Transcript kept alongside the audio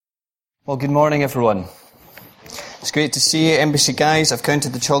Well, good morning, everyone. It's great to see you, Embassy guys. I've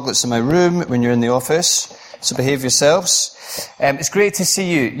counted the chocolates in my room when you're in the office, so behave yourselves. It's great to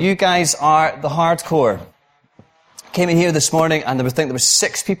see you. You guys are the hardcore. Came in here this morning and I think there were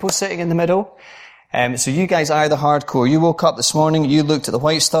 6 people sitting in the middle. So you guys are the hardcore. You woke up this morning, you looked at the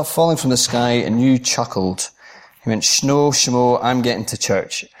white stuff falling from the sky and you chuckled. You went, shmo, shmo, I'm getting to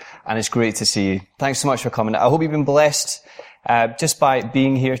church. And it's great to see you. Thanks so much for coming. I hope you've been blessed. Just by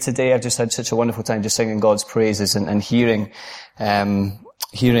being here today. I've just had such a wonderful time just singing God's praises and hearing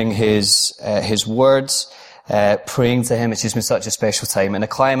His words, praying to Him. It's just been such a special time. And a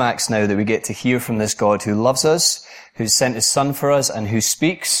climax now that we get to hear from this God who loves us, who's sent His Son for us, and who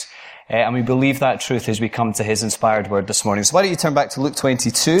speaks. And we believe that truth as we come to His inspired word this morning. So why don't you turn back to Luke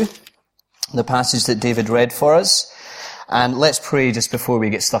 22, the passage that David read for us. And let's pray just before we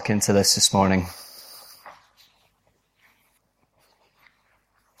get stuck into this morning.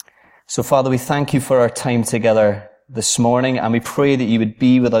 So, Father, we thank you for our time together this morning, and we pray that you would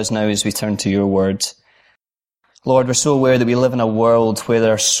be with us now as we turn to your word. Lord, we're so aware that we live in a world where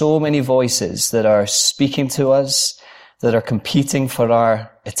there are so many voices that are speaking to us, that are competing for our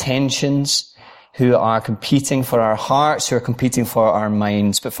attentions, who are competing for our hearts, who are competing for our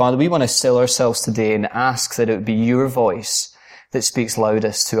minds. But, Father, we want to still ourselves today and ask that it would be your voice that speaks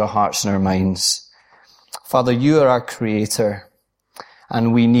loudest to our hearts and our minds. Father, you are our creator.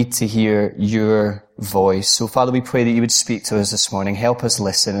 And we need to hear your voice. So, Father, we pray that you would speak to us this morning. Help us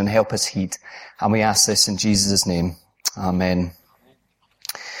listen and help us heed. And we ask this in Jesus' name. Amen.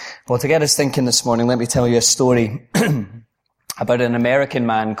 Well, to get us thinking this morning, let me tell you a story about an American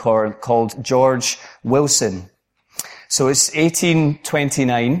man called George Wilson. So it's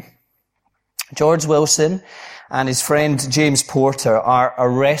 1829. George Wilson and his friend James Porter are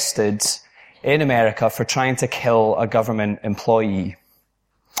arrested in America for trying to kill a government employee.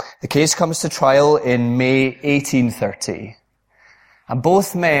 The case comes to trial in May 1830, and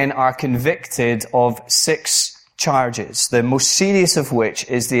both men are convicted of 6 charges, the most serious of which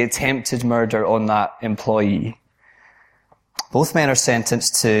is the attempted murder on that employee. Both men are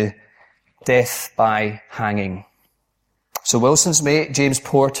sentenced to death by hanging. So Wilson's mate, James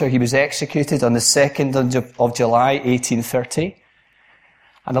Porter, he was executed on the 2nd of July 1830,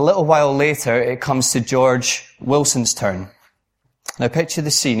 and a little while later it comes to George Wilson's turn. Now picture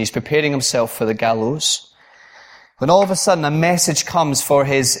the scene. He's preparing himself for the gallows, when all of a sudden a message comes for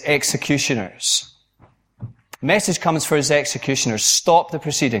his executioners. A message comes for his executioners. Stop the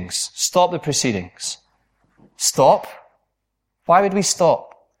proceedings. Stop the proceedings. Stop? Why would we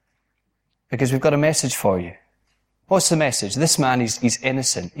stop? Because we've got a message for you. What's the message? This man, he's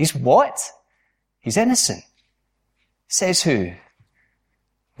innocent. He's what? He's innocent. Says who?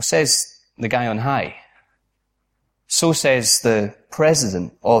 Well, says the guy on high. So says the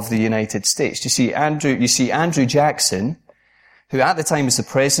President of the United States. You see Andrew Jackson, who at the time was the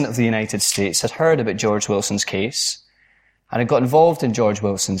President of the United States, had heard about George Wilson's case and had got involved in George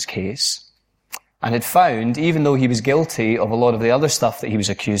Wilson's case and had found, even though he was guilty of a lot of the other stuff that he was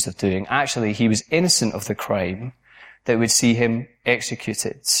accused of doing, actually he was innocent of the crime that would see him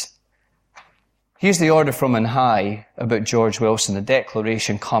executed. Here's the order from on high about George Wilson. The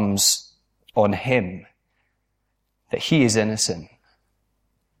declaration comes on him that he is innocent.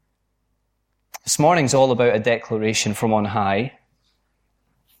 This morning's all about a declaration from on high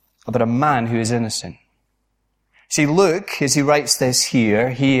about a man who is innocent. See, Luke, as he writes this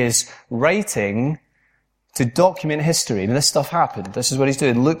here, he is writing to document history. I mean, this stuff happened. This is what he's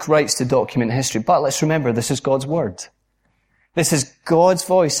doing. Luke writes to document history. But let's remember, this is God's word. This is God's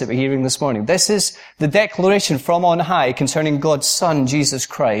voice that we're hearing this morning. This is the declaration from on high concerning God's Son, Jesus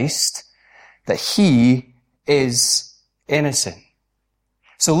Christ, that he is innocent.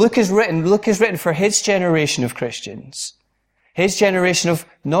 So Luke is written for his generation of Christians, his generation of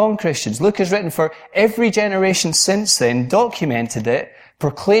non-Christians. Luke is written for every generation since then, documented it,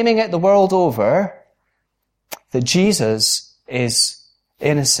 proclaiming it the world over, that Jesus is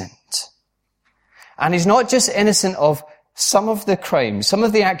innocent. And he's not just innocent of some of the crimes, some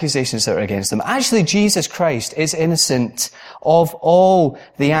of the accusations that are against him. Actually, Jesus Christ is innocent of all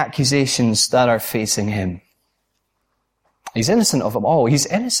the accusations that are facing him. He's innocent of them all. He's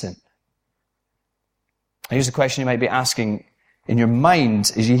innocent. Here's the question you might be asking in your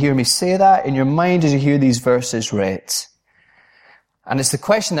mind as you hear me say that, in your mind as you hear these verses read. And it's the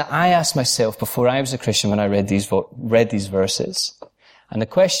question that I asked myself before I was a Christian when I read these verses. And the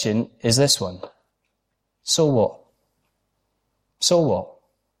question is this one. So what? So what?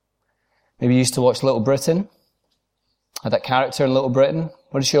 Maybe you used to watch Little Britain. Had that character in Little Britain.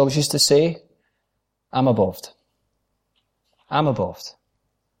 What did she always used to say? I'm above. I'm above.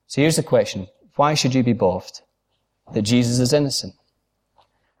 So here's the question. Why should you be bothered that Jesus is innocent?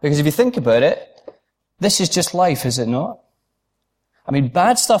 Because if you think about it, this is just life, is it not? I mean,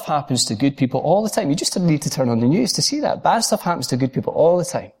 bad stuff happens to good people all the time. You just don't need to turn on the news to see that. Bad stuff happens to good people all the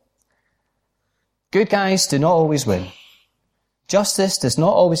time. Good guys do not always win. Justice does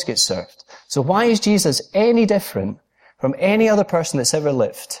not always get served. So why is Jesus any different from any other person that's ever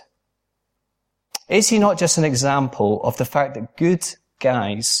lived? Is he not just an example of the fact that good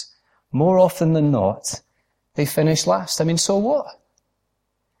guys, more often than not, they finish last? I mean, so what?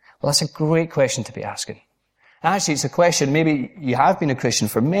 Well, that's a great question to be asking. Actually, it's a question, maybe you have been a Christian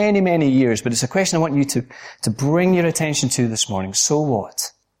for many, many years, but it's a question I want you to bring your attention to this morning. So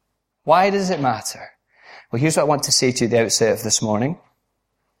what? Why does it matter? Well, here's what I want to say to you at the outset of this morning.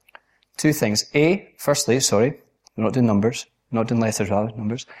 Two things. Firstly, we're not doing numbers, not doing letters rather,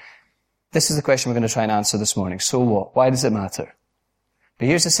 numbers. This is the question we're going to try and answer this morning. So what? Why does it matter? But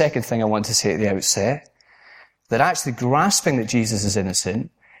here's the second thing I want to say at the outset, that actually grasping that Jesus is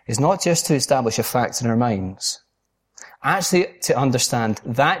innocent is not just to establish a fact in our minds. Actually, to understand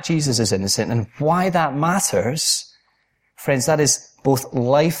that Jesus is innocent and why that matters, friends, that is both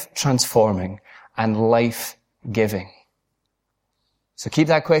life-transforming and life-giving. So keep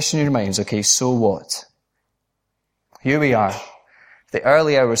that question in your minds, okay? So what? Here we are, the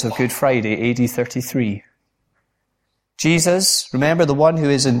early hours of Good Friday, AD 33. Jesus, remember, the one who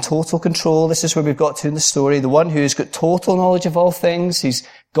is in total control, this is where we've got to in the story, the one who has got total knowledge of all things, he's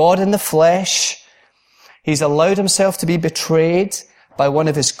God in the flesh, he's allowed himself to be betrayed by one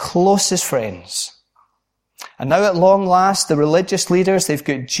of his closest friends. And now at long last, the religious leaders, they've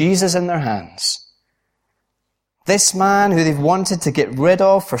got Jesus in their hands. This man who they've wanted to get rid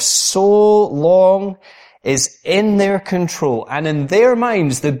of for so long is in their control. And in their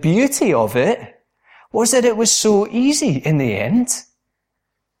minds, the beauty of it was that it was so easy in the end.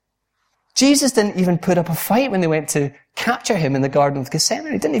 Jesus didn't even put up a fight when they went to capture him in the Garden of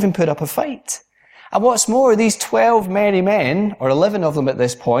Gethsemane. He didn't even put up a fight. And what's more, these 12 merry men, or 11 of them at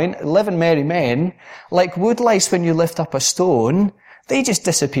this point, 11 merry men, like woodlice when you lift up a stone, they just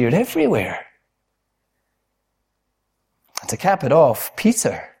disappeared everywhere. And to cap it off,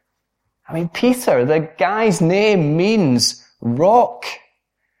 Peter. Peter, the guy's name means rock.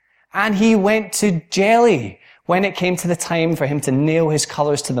 And he went to jelly when it came to the time for him to nail his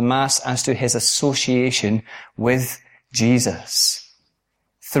colours to the mast as to his association with Jesus.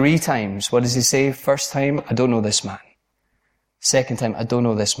 3 times. What does he say? First time, I don't know this man. Second time, I don't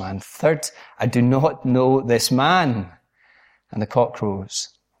know this man. Third, I do not know this man. And the cock crows.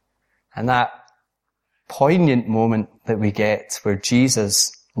 And that poignant moment that we get where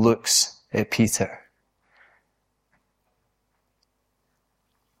Jesus looks at Peter.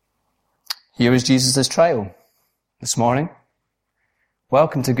 Here is Jesus' trial this morning.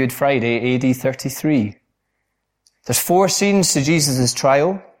 Welcome to Good Friday, AD 33. There's 4 scenes to Jesus'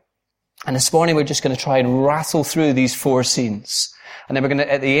 trial. And this morning we're just going to try and rattle through these 4 scenes. And then we're going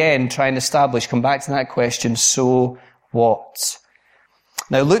to, at the end, try and come back to that question, so what?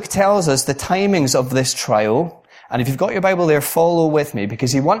 Now Luke tells us the timings of this trial. And if you've got your Bible there, follow with me,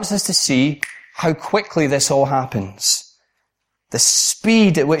 because he wants us to see how quickly this all happens. The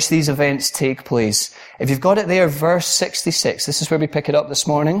speed at which these events take place. If you've got it there, verse 66, this is where we pick it up this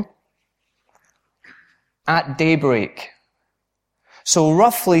morning. At daybreak. So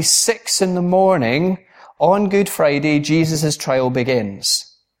roughly 6 in the morning on Good Friday, Jesus' trial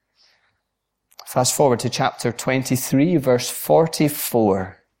begins. Fast forward to chapter 23, verse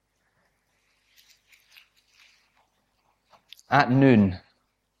 44. At noon.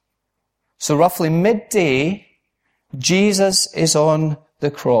 So roughly midday, Jesus is on the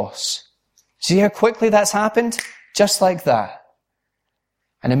cross. See how quickly that's happened? Just like that.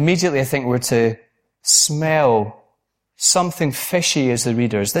 And immediately I think we're to smell something fishy as the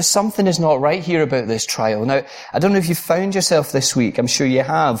readers. There's something is not right here about this trial. Now, I don't know if you found yourself this week, I'm sure you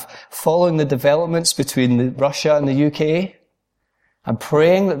have, following the developments between Russia and the UK. I'm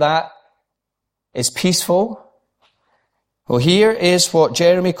praying that is peaceful. Well, here is what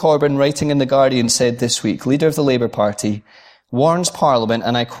Jeremy Corbyn, writing in The Guardian, said this week. Leader of the Labour Party warns Parliament,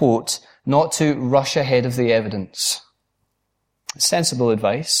 and I quote, not to rush ahead of the evidence. Sensible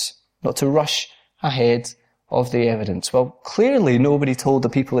advice, not to rush ahead of the evidence. Well, clearly nobody told the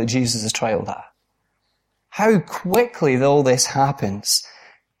people at Jesus' trial that. How quickly all this happens.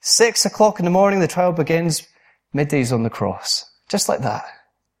 6 o'clock in the morning, the trial begins, midday's on the cross. Just like that.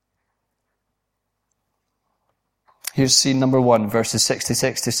 Here's scene number 1, verses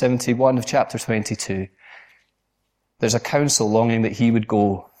 66 to 71 of chapter 22. There's a council longing that he would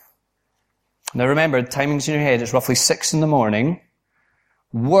go. Now remember, timings in your head, it's roughly 6 in the morning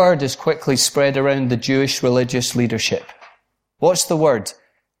word is quickly spread around the Jewish religious leadership. What's the word?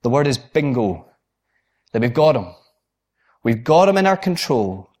 The word is bingo. That we've got him. We've got him in our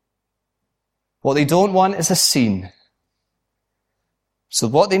control. What they don't want is a scene. So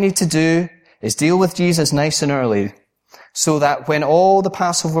what they need to do is deal with Jesus nice and early, so that when all the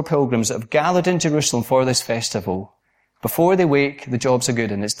Passover pilgrims that have gathered in Jerusalem for this festival, before they wake, the job's a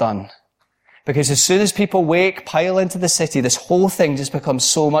good and it's done. Because as soon as people wake, pile into the city, this whole thing just becomes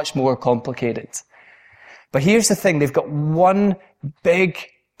so much more complicated. But here's the thing, they've got one big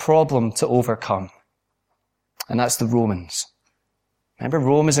problem to overcome. And that's the Romans. Remember,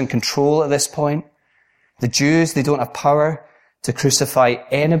 Rome is in control at this point. The Jews, they don't have power to crucify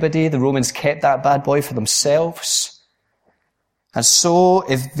anybody. The Romans kept that bad boy for themselves. And so,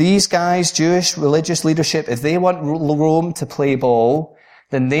 if these guys, Jewish religious leadership, if they want Rome to play ball,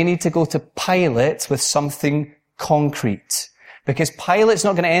 then they need to go to Pilate with something concrete. Because Pilate's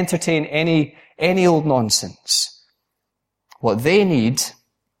not going to entertain any old nonsense. What they need,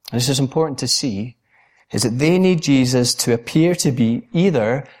 and this is important to see, is that they need Jesus to appear to be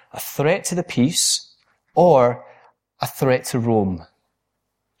either a threat to the peace or a threat to Rome.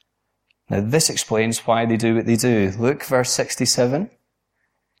 Now this explains why they do what they do. Look, verse 67.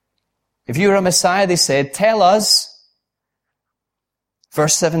 If you were a Messiah, they said, tell us.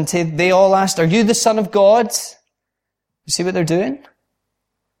 Verse 70, they all asked, are you the Son of God? You see what they're doing?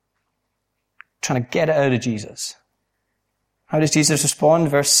 Trying to get it out of Jesus. How does Jesus respond?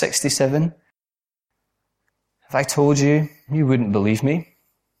 Verse 67. If I told you, you wouldn't believe me.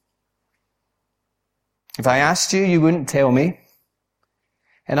 If I asked you, you wouldn't tell me.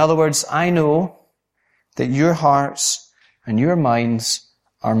 In other words, I know that your hearts and your minds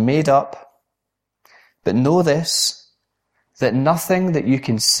are made up. But know this, that nothing that you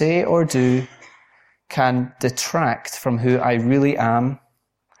can say or do can detract from who I really am,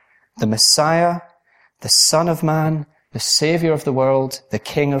 the Messiah, the Son of Man, the Savior of the world, the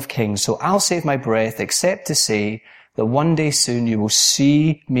King of Kings. So I'll save my breath except to say that one day soon you will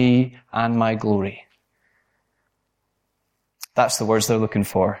see me and my glory. That's the words they're looking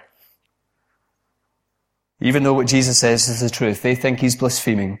for. Even though what Jesus says is the truth, they think he's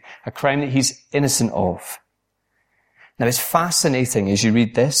blaspheming, a crime that he's innocent of. Now it's fascinating as you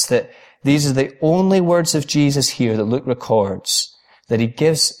read this that these are the only words of Jesus here that Luke records that he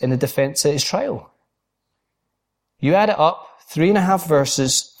gives in the defense at his trial. You add it up, 3.5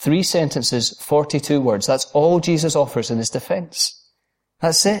 verses, 3 sentences, 42 words. That's all Jesus offers in his defense.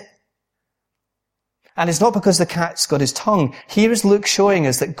 That's it. And it's not because the cat's got his tongue. Here is Luke showing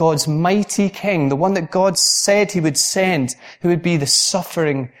us that God's mighty king, the one that God said he would send, who would be the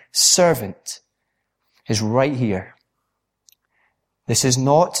suffering servant, is right here. This is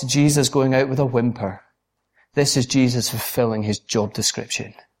not Jesus going out with a whimper. This is Jesus fulfilling his job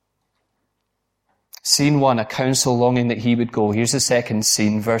description. Scene 1, a council longing that he would go. Here's the second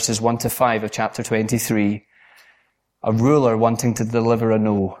scene, verses 1 to 5 of chapter 23. A ruler wanting to deliver a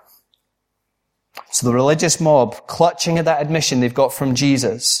no. So the religious mob, clutching at that admission they've got from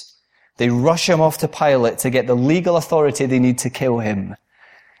Jesus, they rush him off to Pilate to get the legal authority they need to kill him.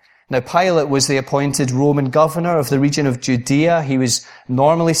 Now Pilate was the appointed Roman governor of the region of Judea. He was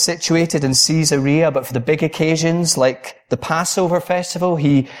normally situated in Caesarea, but for the big occasions like the Passover festival,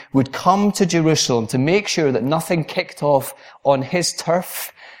 he would come to Jerusalem to make sure that nothing kicked off on his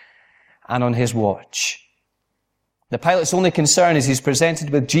turf and on his watch. The Pilate's only concern as he's presented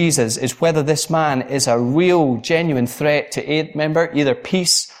with Jesus is whether this man is a real, genuine threat to, either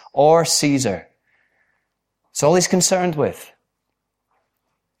peace or Caesar. It's all he's concerned with.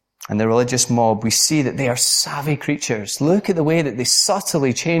 And the religious mob, we see that they are savvy creatures. Look at the way that they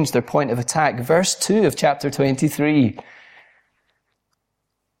subtly change their point of attack. Verse 2 of chapter 23.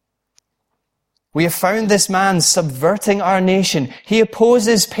 We have found this man subverting our nation. He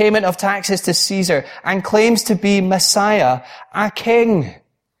opposes payment of taxes to Caesar and claims to be Messiah, a king.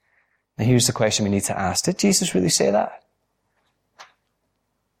 Now here's the question we need to ask. Did Jesus really say that?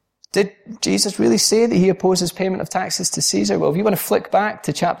 Did Jesus really say that he opposes payment of taxes to Caesar? Well, if you want to flick back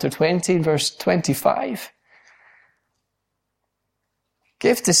to chapter 20, verse 25.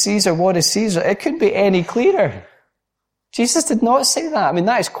 Give to Caesar what is Caesar. It couldn't be any clearer. Jesus did not say that. I mean,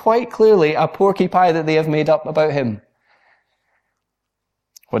 that is quite clearly a porky pie that they have made up about him.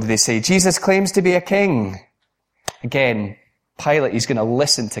 What do they say? Jesus claims to be a king. Again, Pilate, he's going to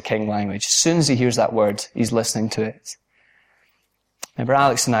listen to king language. As soon as he hears that word, he's listening to it. Remember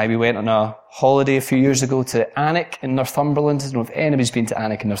Alex and I, we went on a holiday a few years ago to Alnwick in Northumberland. I don't know if anybody's been to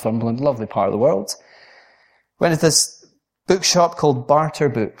Alnwick in Northumberland. Lovely part of the world. Went to this bookshop called Barter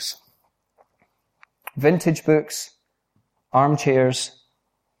Books. Vintage books, armchairs,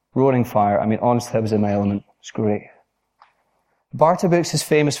 roaring fire. I mean, honestly, I was in my element. It's great. Barterbooks is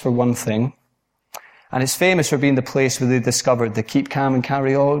famous for one thing, and it's famous for being the place where they discovered the keep calm and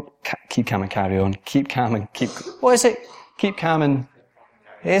carry on. Keep calm and carry on. Keep calm and keep... What is it? Keep calm and...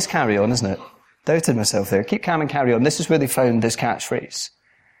 It is carry on, isn't it? Doubted myself there. Keep calm and carry on. This is where they found this catchphrase.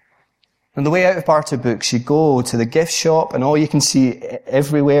 On the way out of Barterbooks, you go to the gift shop and all you can see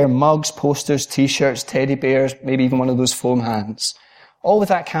everywhere, mugs, posters, t-shirts, teddy bears, maybe even one of those foam hands. All with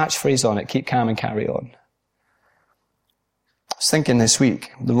that catchphrase on it, keep calm and carry on. I was thinking this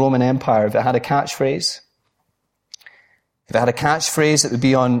week, the Roman Empire, if it had a catchphrase, it would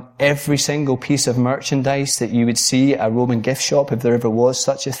be on every single piece of merchandise that you would see at a Roman gift shop, if there ever was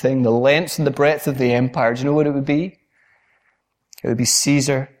such a thing. The length and the breadth of the empire, do you know what it would be? It would be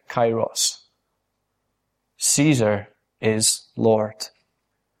Caesar Kairos. Caesar is Lord.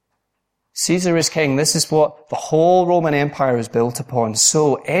 Caesar is king. This is what the whole Roman Empire is built upon.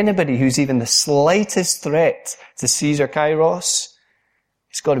 So anybody who's even the slightest threat to Caesar Kairos,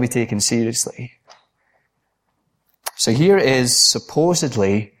 it's got to be taken seriously. So here is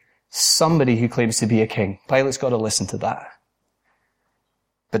supposedly somebody who claims to be a king. Pilate's got to listen to that.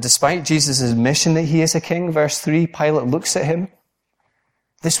 But despite Jesus' admission that he is a king, verse 3, Pilate looks at him,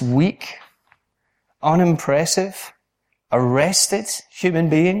 this weak, unimpressive, arrested human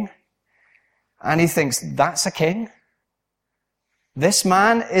being, and he thinks, that's a king? This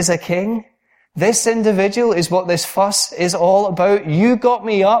man is a king? This individual is what this fuss is all about? You got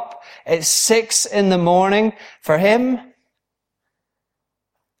me up at 6 a.m. For him,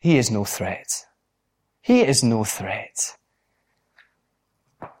 he is no threat. He is no threat.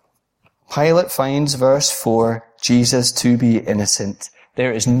 Pilate finds, verse 4, Jesus to be innocent.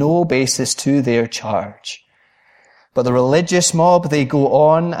 There is no basis to their charge. But the religious mob, they go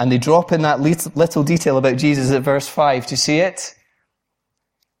on and they drop in that little detail about Jesus at verse 5. Do you see it?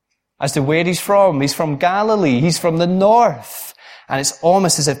 As to where he's from. He's from Galilee. He's from the north. And it's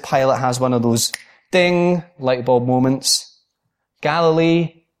almost as if Pilate has one of those ding light bulb moments.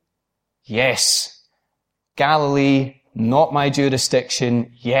 Galilee, yes. Galilee, not my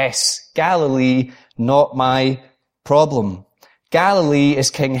jurisdiction. Yes. Galilee, not my problem. Galilee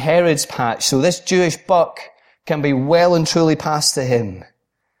is King Herod's patch, so this Jewish buck can be well and truly passed to him.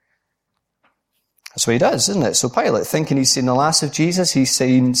 That's what he does, isn't it? So Pilate, thinking he's seen the last of Jesus, he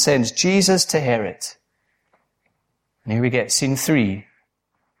sends Jesus to Herod. And here we get scene 3.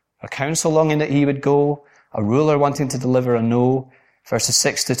 A council longing that he would go, a ruler wanting to deliver a no, verses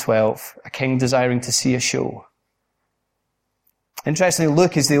 6 to 12, a king desiring to see a show. Interestingly,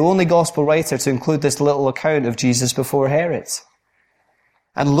 Luke is the only gospel writer to include this little account of Jesus before Herod.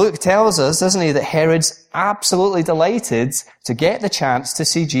 And Luke tells us, doesn't he, that Herod's absolutely delighted to get the chance to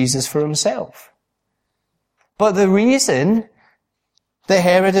see Jesus for himself. But the reason that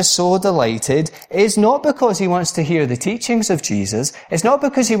Herod is so delighted is not because he wants to hear the teachings of Jesus. It's not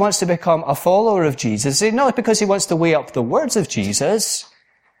because he wants to become a follower of Jesus. It's not because he wants to weigh up the words of Jesus.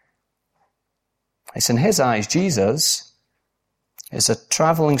 It's in his eyes, Jesus is a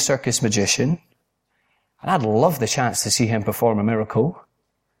traveling circus magician. And I'd love the chance to see him perform a miracle.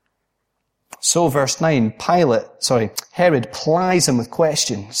 So verse 9, Herod plies him with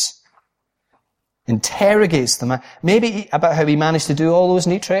questions, interrogates them, maybe about how he managed to do all those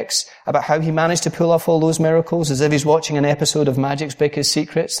neat tricks, about how he managed to pull off all those miracles, as if he's watching an episode of Magic's Biggest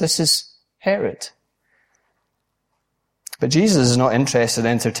Secrets. This is Herod. But Jesus is not interested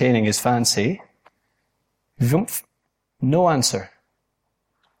in entertaining his fancy. No answer.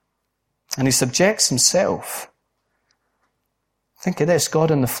 And he subjects himself. Think of this,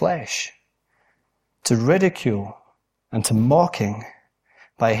 God in the flesh, to ridicule and to mocking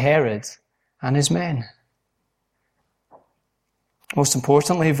by Herod and his men. Most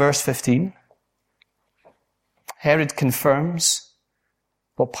importantly, verse 15, Herod confirms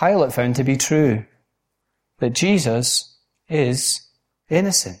what Pilate found to be true, that Jesus is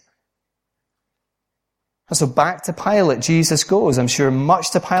innocent. And so back to Pilate, Jesus goes, I'm sure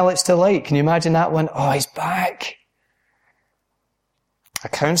much to Pilate's delight. Can you imagine that one? Oh, he's back. A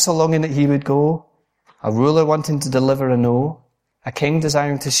council longing that he would go, a ruler wanting to deliver a no, a king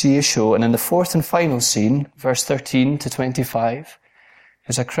desiring to see a show, and in the fourth and final scene, verse 13 to 25,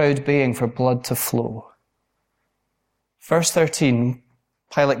 is a crowd baying for blood to flow. Verse 13,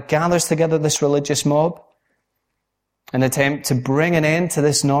 Pilate gathers together this religious mob in an attempt to bring an end to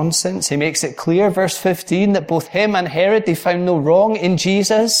this nonsense. He makes it clear, verse 15, that both him and Herod, they found no wrong in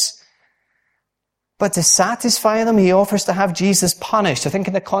Jesus. But to satisfy them, he offers to have Jesus punished. I think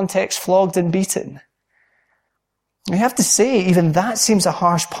in the context, flogged and beaten. We have to say, even that seems a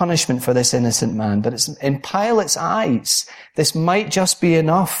harsh punishment for this innocent man, but it's in Pilate's eyes, this might just be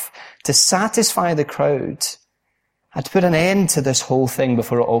enough to satisfy the crowd and to put an end to this whole thing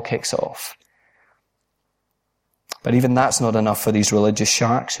before it all kicks off. But even that's not enough for these religious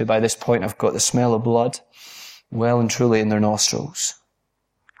sharks, who by this point have got the smell of blood well and truly in their nostrils.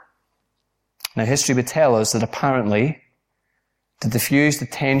 Now, history would tell us that apparently, to diffuse the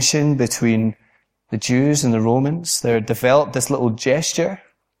tension between the Jews and the Romans, there developed this little gesture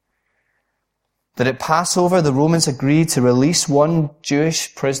that at Passover the Romans agreed to release one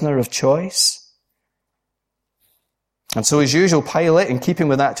Jewish prisoner of choice. And so as usual, Pilate, in keeping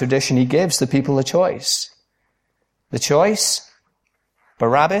with that tradition, he gives the people a choice. The choice,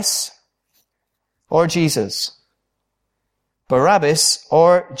 Barabbas or Jesus. Barabbas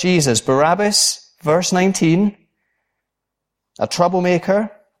or Jesus. Barabbas, verse 19, a troublemaker,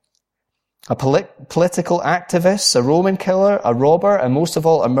 a political activist, a Roman killer, a robber, and most of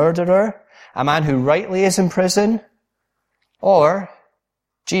all, a murderer, a man who rightly is in prison, or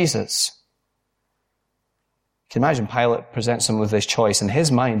Jesus. You can imagine Pilate presents him with this choice. In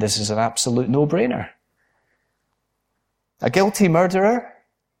his mind, this is an absolute no-brainer. A guilty murderer,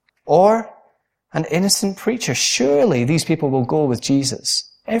 or an innocent preacher. Surely these people will go with Jesus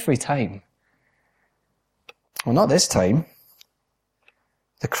every time. Well, not this time.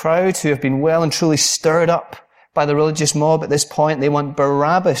 The crowd, who have been well and truly stirred up by the religious mob at this point, they want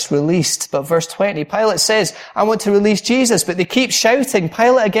Barabbas released. But verse 20, Pilate says, I want to release Jesus, but they keep shouting.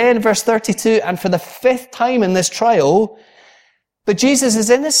 Pilate again, verse 32, and for the 5th time in this trial, but Jesus is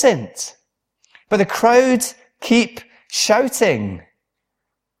innocent. But the crowd keep shouting.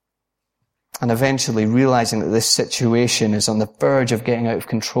 And eventually realizing that this situation is on the verge of getting out of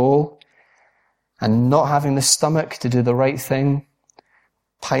control and not having the stomach to do the right thing,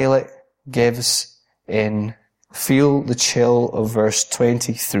 Pilate gives in. Feel the chill of verse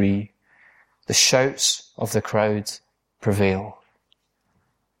 23. The shouts of the crowd prevail.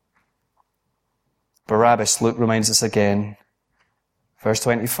 Barabbas, Luke reminds us again. Verse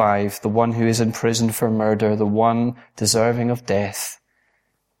 25, the one who is in prison for murder, the one deserving of death,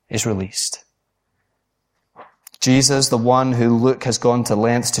 is released. Jesus, the one who Luke has gone to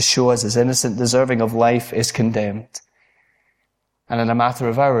lengths to show us is innocent, deserving of life, is condemned. And in a matter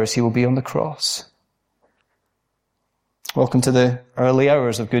of hours, he will be on the cross. Welcome to the early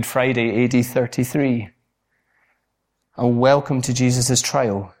hours of Good Friday, AD 33. And welcome to Jesus'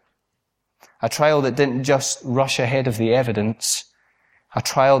 trial. A trial that didn't just rush ahead of the evidence. A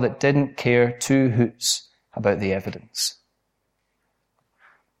trial that didn't care two hoots about the evidence.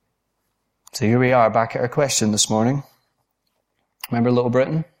 So here we are, back at our question this morning. Remember Little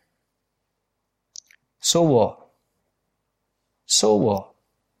Britain? So what? So what?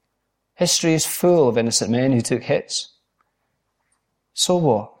 History is full of innocent men who took hits. So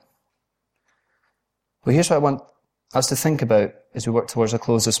what? Well, here's what I want us to think about as we work towards a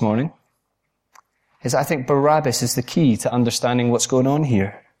close this morning. Is I think Barabbas is the key to understanding what's going on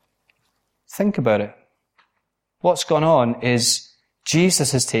here. Think about it. What's gone on is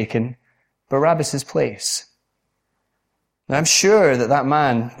Jesus has taken Barabbas' place. Now, I'm sure that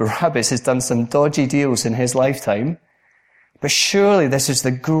man, Barabbas, has done some dodgy deals in his lifetime, but surely this is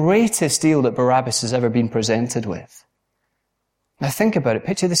the greatest deal that Barabbas has ever been presented with. Now think about it.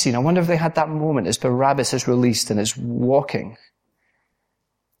 Picture the scene. I wonder if they had that moment as Barabbas is released and is walking.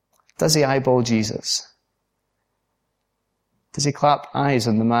 Does he eyeball Jesus? Does he clap eyes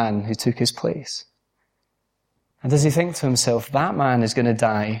on the man who took his place? And does he think to himself, that man is going to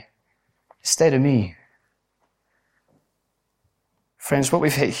die instead of me? Friends, what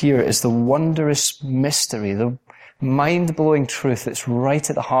we've hit here is the wondrous mystery, the mind-blowing truth that's right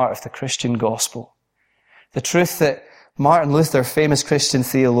at the heart of the Christian gospel. The truth that Martin Luther, famous Christian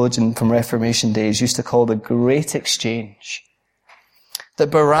theologian from Reformation days, used to call the great exchange. That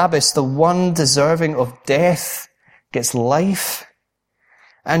Barabbas, the one deserving of death, gets life,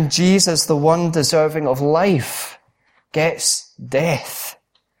 and Jesus, the one deserving of life, gets death.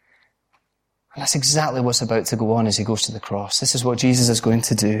 And that's exactly what's about to go on as he goes to the cross. This is what Jesus is going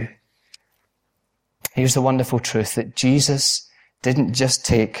to do. Here's the wonderful truth that Jesus didn't just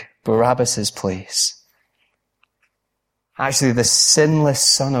take Barabbas' place. Actually, the sinless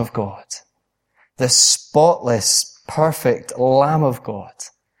Son of God, the spotless, perfect Lamb of God,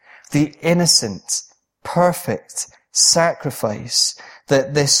 the innocent, perfect sacrifice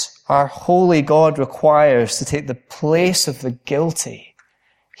that our holy God requires to take the place of the guilty.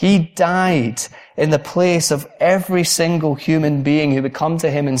 He died in the place of every single human being who would come to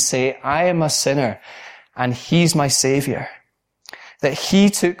him and say, I am a sinner and he's my Savior. That he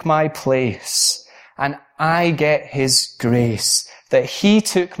took my place and I get his grace, that he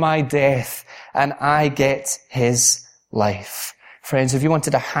took my death and I get his life. Friends, if you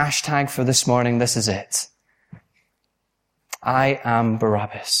wanted a hashtag for this morning, this is it. I am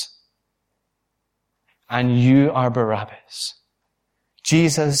Barabbas. And you are Barabbas.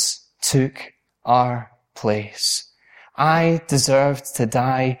 Jesus took our place. I deserved to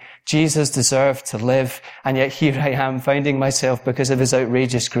die. Jesus deserved to live. And yet here I am finding myself, because of his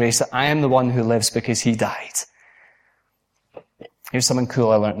outrageous grace, that I am the one who lives because he died. Here's something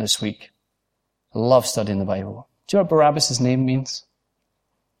cool I learned this week. I love studying the Bible. Do you know what Barabbas' name means?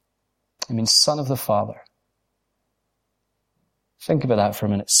 It means son of the Father. Think about that for a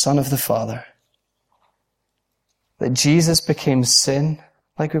minute. Son of the Father. That Jesus became sin,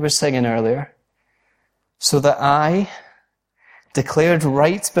 like we were singing earlier, so that I, declared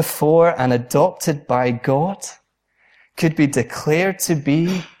right before and adopted by God, could be declared to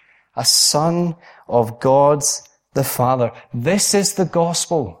be a son of God the Father. This is the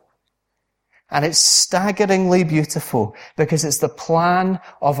gospel. And it's staggeringly beautiful, because it's the plan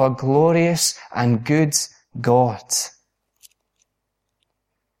of a glorious and good God.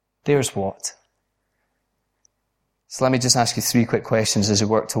 There's what? So let me just ask you 3 quick questions as we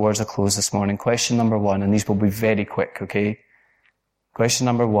work towards a close this morning. Question number 1, and these will be very quick, okay? Question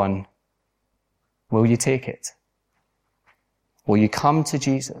number 1, will you take it? Will you come to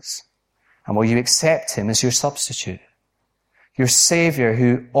Jesus? And will you accept him as your substitute? Your Savior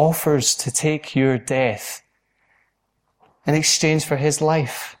who offers to take your death in exchange for his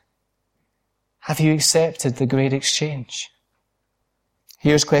life. Have you accepted the great exchange?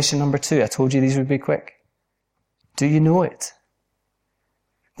 Here's question number 2. I told you these would be quick. Do you know it?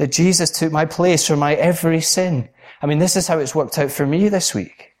 That Jesus took my place for my every sin. I mean, this is how it's worked out for me this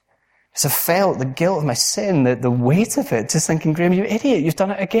week. As I felt the guilt of my sin, the weight of it, just thinking, Graeme, you idiot, you've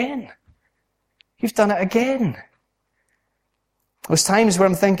done it again. You've done it again. Those times where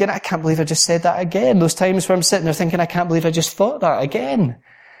I'm thinking, I can't believe I just said that again. Those times where I'm sitting there thinking, I can't believe I just thought that again.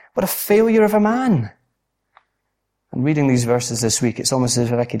 What a failure of a man. And reading these verses this week, it's almost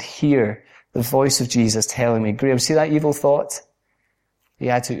as if I could hear the voice of Jesus telling me, Graeme, see that evil thought?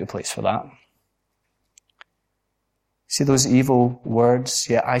 Yeah, I took your place for that. See those evil words?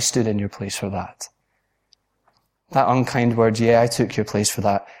 Yeah, I stood in your place for that. That unkind word, yeah, I took your place for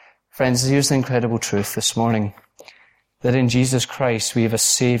that. Friends, here's the incredible truth this morning. That in Jesus Christ we have a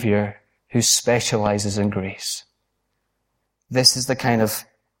Savior who specializes in grace. This is the kind of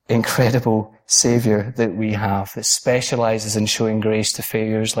incredible Savior that we have, that specializes in showing grace to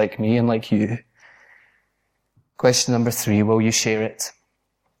failures like me and like you. Question number 3, will you share it?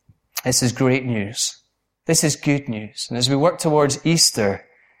 This is great news. This is good news. And as we work towards Easter,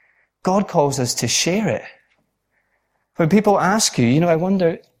 God calls us to share it. When people ask you, I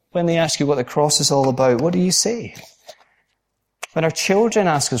wonder, when they ask you what the cross is all about, what do you say? When our children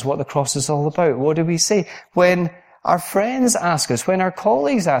ask us what the cross is all about, what do we say? When our friends ask us, when our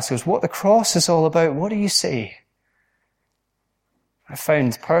colleagues ask us what the cross is all about, what do you say? I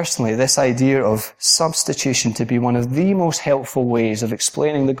found personally this idea of substitution to be one of the most helpful ways of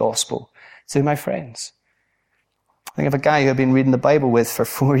explaining the gospel to my friends. I think of a guy who I've been reading the Bible with for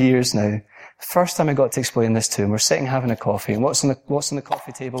 4 years now. The first time I got to explain this to him, we're sitting having a coffee, and what's on the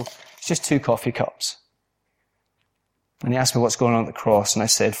coffee table? It's just 2 coffee cups. And he asked me what's going on at the cross, and I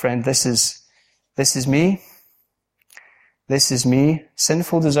said, friend, this is me. This is me,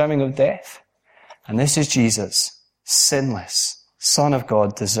 sinful, deserving of death. And this is Jesus, sinless, Son of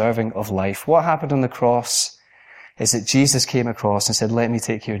God, deserving of life. What happened on the cross is that Jesus came across and said, let me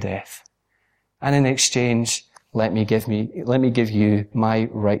take your death. And in exchange, let me give you my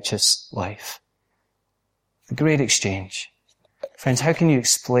righteous life. The great exchange. Friends, how can you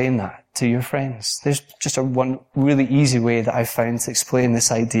explain that to your friends? There's just one really easy way that I've found to explain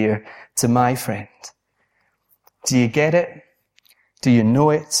this idea to my friend. Do you get it? Do you know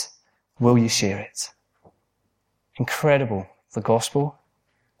it? Will you share it? Incredible, the gospel.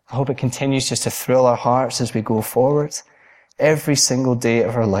 I hope it continues just to thrill our hearts as we go forward every single day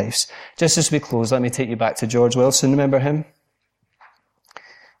of our lives. Just as we close, let me take you back to George Wilson. Remember him?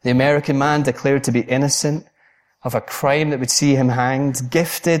 The American man declared to be innocent of a crime that would see him hanged,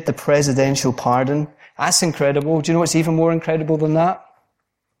 gifted the presidential pardon. That's incredible. Do you know what's even more incredible than that?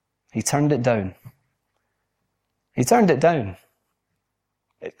 He turned it down. He turned it down.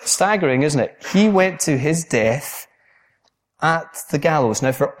 It's staggering, isn't it? He went to his death at the gallows.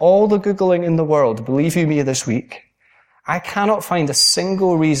 Now, for all the Googling in the world, believe you me this week, I cannot find a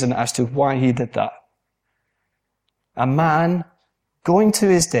single reason as to why he did that. A man going to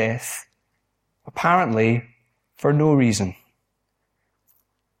his death, apparently for no reason.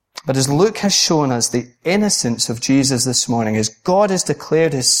 But as Luke has shown us the innocence of Jesus this morning, as God has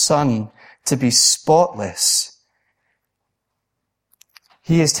declared his Son to be spotless,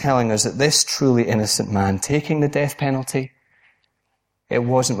 he is telling us that this truly innocent man taking the death penalty, it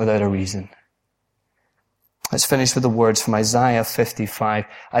wasn't without a reason. Let's finish with the words from Isaiah 55.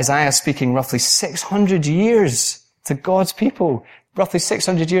 Isaiah speaking roughly 600 years to God's people, roughly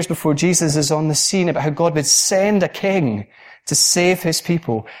 600 years before Jesus is on the scene, about how God would send a king to save his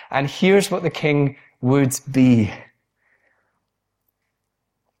people. And here's what the king would be.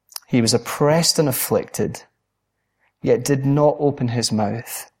 He was oppressed and afflicted, yet did not open his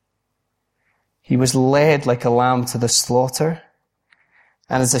mouth. He was led like a lamb to the slaughter,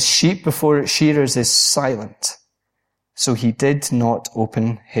 and as a sheep before its shearers is silent, so he did not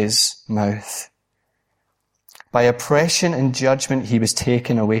open his mouth. By oppression and judgment he was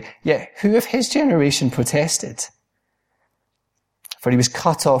taken away. Yet who of his generation protested? For he was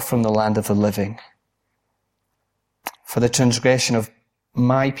cut off from the land of the living. For the transgression of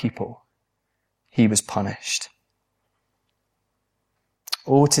my people, he was punished.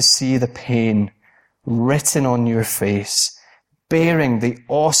 Oh, to see the pain written on your face, bearing the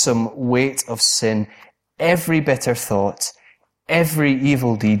awesome weight of sin, every bitter thought, every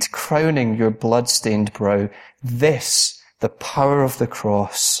evil deed, crowning your blood-stained brow. This, the power of the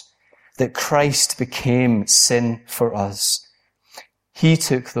cross, that Christ became sin for us. He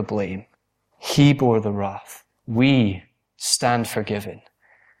took the blame. He bore the wrath. We stand forgiven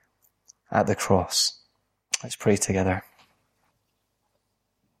at the cross. Let's pray together.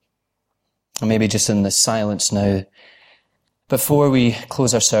 And maybe just in the silence now, before we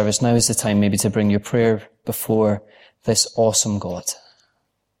close our service, now is the time maybe to bring your prayer before this awesome God.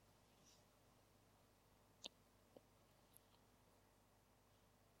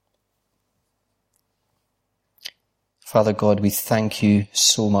 Father God, we thank you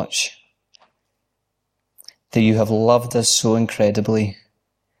so much that you have loved us so incredibly,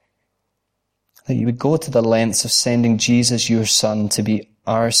 that you would go to the lengths of sending Jesus, your Son, to be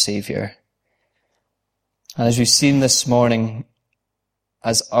our Saviour. And as we've seen this morning,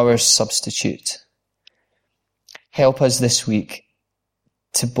 as our substitute, help us this week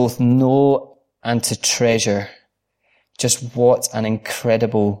to both know and to treasure just what an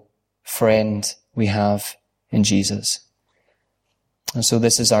incredible friend we have in Jesus. And so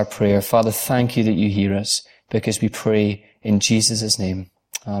this is our prayer. Father, thank you that you hear us, because we pray in Jesus' name.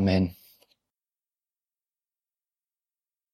 Amen.